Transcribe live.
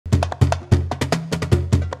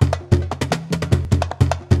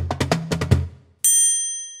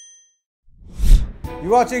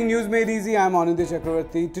You're watching News Made Easy. I'm Anindya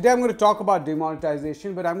Chakravarti. Today I'm going to talk about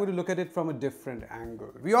demonetization, but I'm going to look at it from a different angle.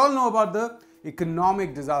 We all know about the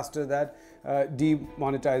economic disaster that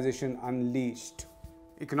demonetization unleashed.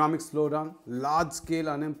 Economic slowdown, large-scale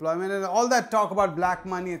unemployment, and all that talk about black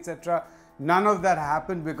money, etc. None of that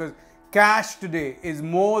happened because cash today is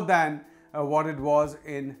more than what it was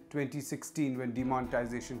in 2016 when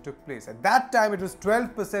demonetization took place. At that time, it was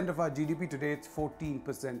 12% of our GDP. Today, it's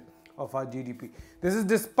 14% of our GDP. This is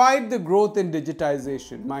despite the growth in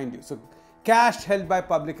digitization, mind you. So, cash held by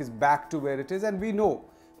public is back to where it is, and we know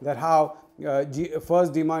that how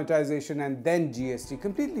first demonetization and then GST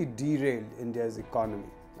completely derailed India's economy.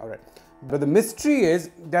 All right, but the mystery is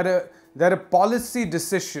that a policy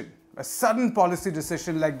decision, a sudden policy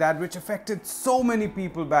decision like that, which affected so many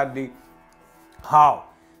people badly, how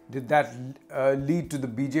did that lead to the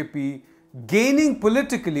BJP gaining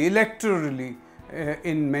politically, electorally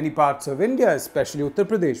in many parts of India, especially Uttar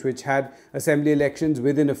Pradesh, which had assembly elections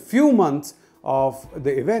within a few months of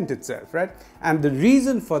the event itself, right? And the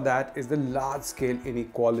reason for that is the large-scale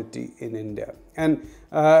inequality in India. And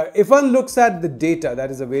if one looks at the data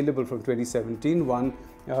that is available from 2017, one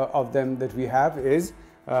of them that we have is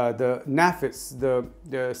the NAFIS,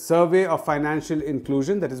 the Survey of Financial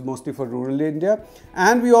Inclusion, that is mostly for rural India,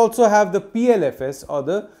 and we also have the PLFS, or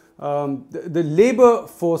the labor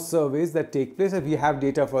force surveys that take place, and we have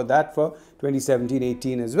data for that for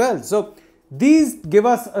 2017-18 as well. So these give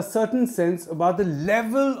us a certain sense about the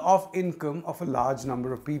level of income of a large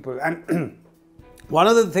number of people. And one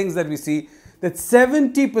of the things that we see, that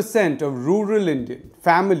 70% of rural Indian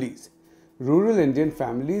families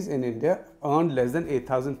in India earn less than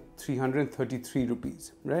 8,333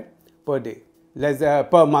 rupees, right, per day,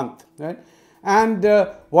 per month, right? And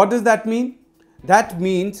what does that mean? That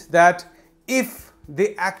means that if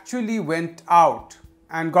they actually went out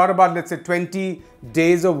and got about, let's say, 20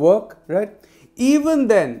 days of work, right, even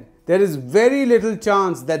then there is very little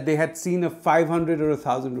chance that they had seen a 500 or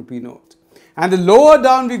 1,000 rupee note. And the lower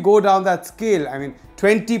down we go down that scale, I mean,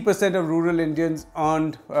 20% of rural Indians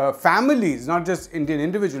earned, families, not just Indian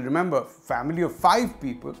individual, remember, family of 5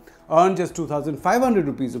 people earned just 2,500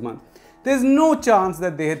 rupees a month. There's no chance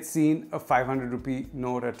that they had seen a 500 rupee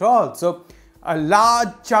note at all. So a large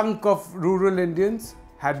chunk of rural Indians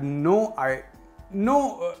had no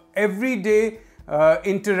everyday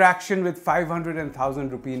interaction with 500 and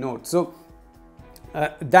 1,000 rupee notes. So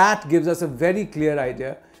that gives us a very clear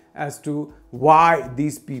idea as to why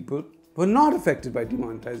these people were not affected by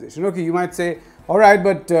demonetization. Okay, you might say, all right,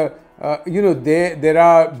 but you know, there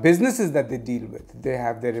are businesses that they deal with. They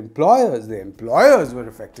have their employers. The employers were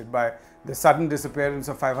affected by the sudden disappearance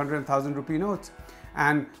of 500 and 1,000 rupee notes.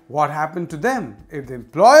 And what happened to them? If the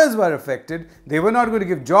employers were affected, they were not going to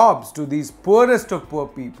give jobs to these poorest of poor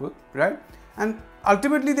people, right? And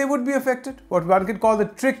ultimately they would be affected. What one can call the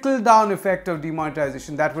trickle-down effect of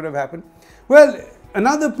demonetization, that would have happened. Well,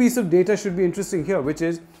 another piece of data should be interesting here, which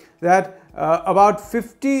is that about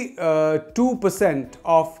 52%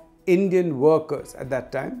 of Indian workers at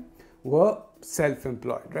that time were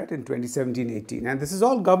self-employed, right, in 2017-18. And this is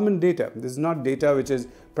all government data. This is not data which is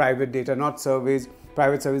private data, not surveys,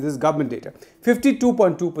 private surveys. This is government data.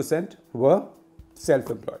 52.2% were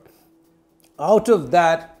self-employed. Out of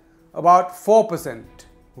that, about 4%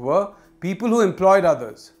 were people who employed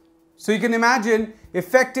others. So you can imagine,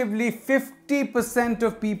 effectively 50%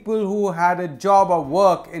 of people who had a job or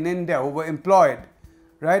work in India, who were employed,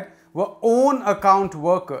 right, were own account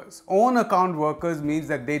workers. Own account workers means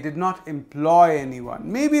that they did not employ anyone.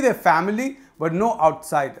 Maybe their family, but no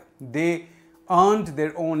outsider. They earned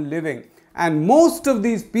their own living. And most of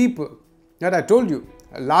these people that I told you,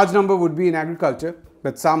 a large number would be in agriculture,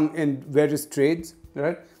 but some in various trades,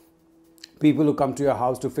 right? People who come to your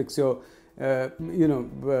house to fix your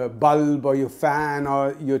bulb or your fan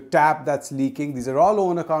or your tap that's leaking. These are all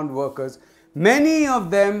own account workers. Many of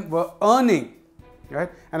them were earning, right?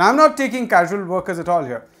 And I'm not taking casual workers at all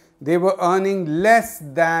here. They were earning less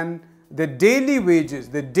than the daily wages,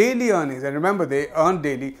 the daily earnings. And remember, they earned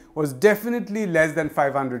daily, was definitely less than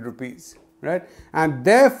 500 rupees, right? And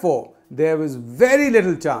therefore, there was very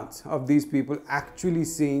little chance of these people actually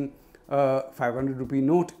seeing 500 rupee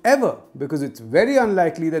note ever, because it's very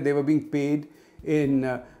unlikely that they were being paid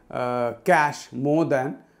in cash more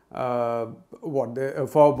than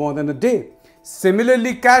for more than a day.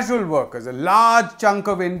 Similarly, casual workers, a large chunk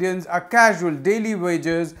of Indians are casual, daily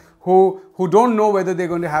wages, who don't know whether they're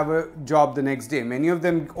going to have a job the next day. Many of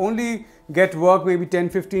them only get work maybe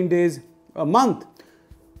 10-15 days a month.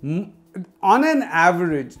 On an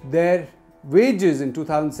average, their wages in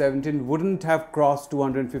 2017 wouldn't have crossed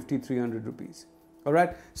 250-300 rupees. All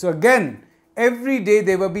right. So again, Every day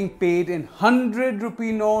they were being paid in 100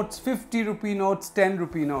 rupee notes, 50 rupee notes, 10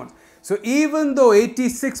 rupee notes. So even though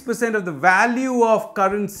 86% of the value of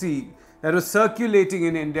currency that was circulating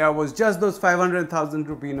in India was just those 500,000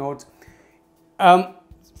 rupee notes,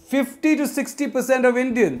 50 to 60% of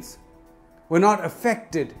Indians were not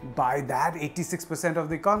affected by that 86% of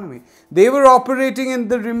the economy. They were operating in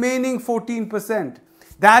the remaining 14%.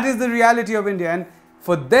 That is the reality of India. And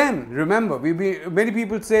for them, remember, many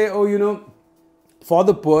people say, oh, you know, for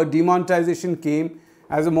the poor, demonetization came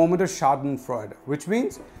as a moment of schadenfreude, which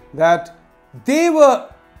means that they were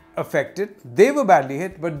affected, they were badly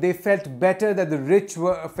hit, but they felt better that the rich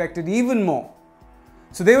were affected even more.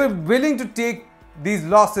 So they were willing to take these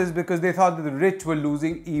losses because they thought that the rich were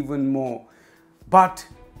losing even more. But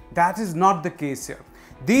that is not the case here.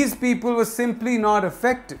 These people were simply not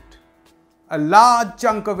affected. A large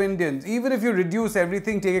chunk of Indians, even if you reduce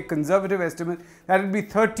everything, take a conservative estimate, that would be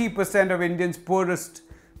 30% of Indians' poorest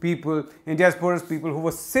people, India's poorest people, who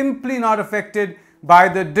were simply not affected by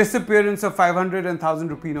the disappearance of 500 and 1,000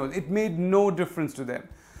 rupee notes. It made no difference to them.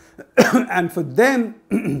 And for them,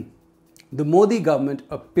 the Modi government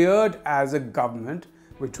appeared as a government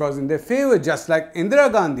which was in their favor, just like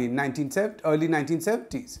Indira Gandhi in early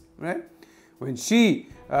 1970s, right? When she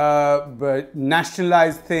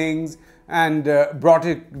nationalized things and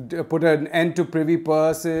put an end to privy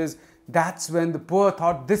purses, that's when the poor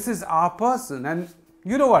thought, this is our person. And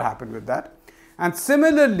you know what happened with that. And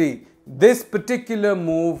similarly, this particular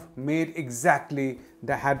move had exactly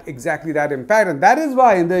that impact. And that is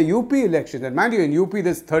why in the UP elections, and mind you, in UP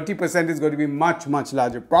this 30% is going to be much, much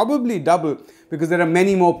larger, probably double, because there are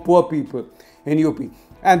many more poor people in UP.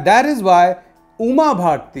 And that is why Uma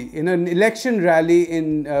Bharti, in an election rally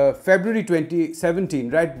in February 2017,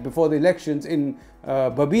 right before the elections in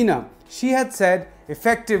Babina, she had said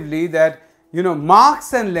effectively that, you know,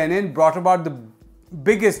 Marx and Lenin brought about the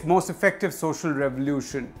biggest, most effective social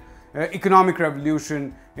revolution, economic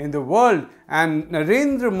revolution in the world. And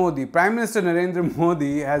Narendra Modi, Prime Minister Narendra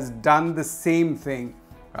Modi, has done the same thing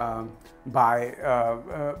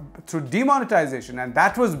through demonetization, and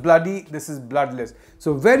that was bloody. This is bloodless.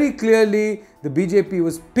 So very clearly the BJP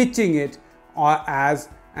was pitching it as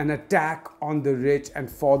an attack on the rich and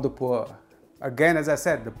for the poor. Again, as I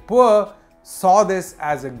said, the poor saw this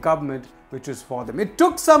as a government which was for them. It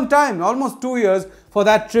took some time, almost 2 years, for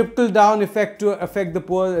that trickle-down effect to affect the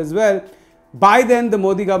poor as well. By then, the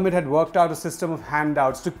Modi government had worked out a system of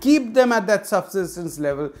handouts to keep them at that subsistence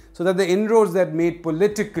level so that the inroads that made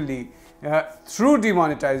politically through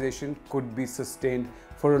demonetization could be sustained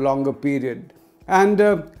for a longer period. And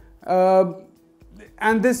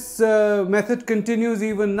this method continues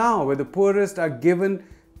even now, where the poorest are given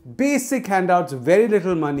basic handouts, very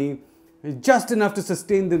little money, just enough to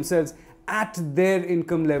sustain themselves at their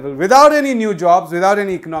income level, without any new jobs, without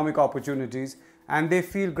any economic opportunities, and they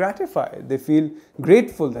feel gratified, they feel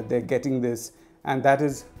grateful that they're getting this. And that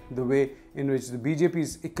is the way in which the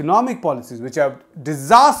BJP's economic policies, which are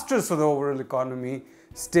disastrous for the overall economy,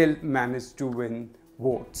 still manage to win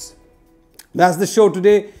votes. That's the show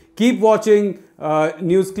today. Keep watching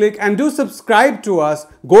NewsClick and do subscribe to us.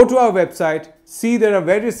 Go to our website, see there are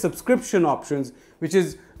various subscription options, which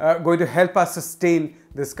is going to help us sustain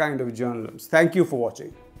this kind of journalism. Thank you for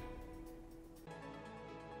watching.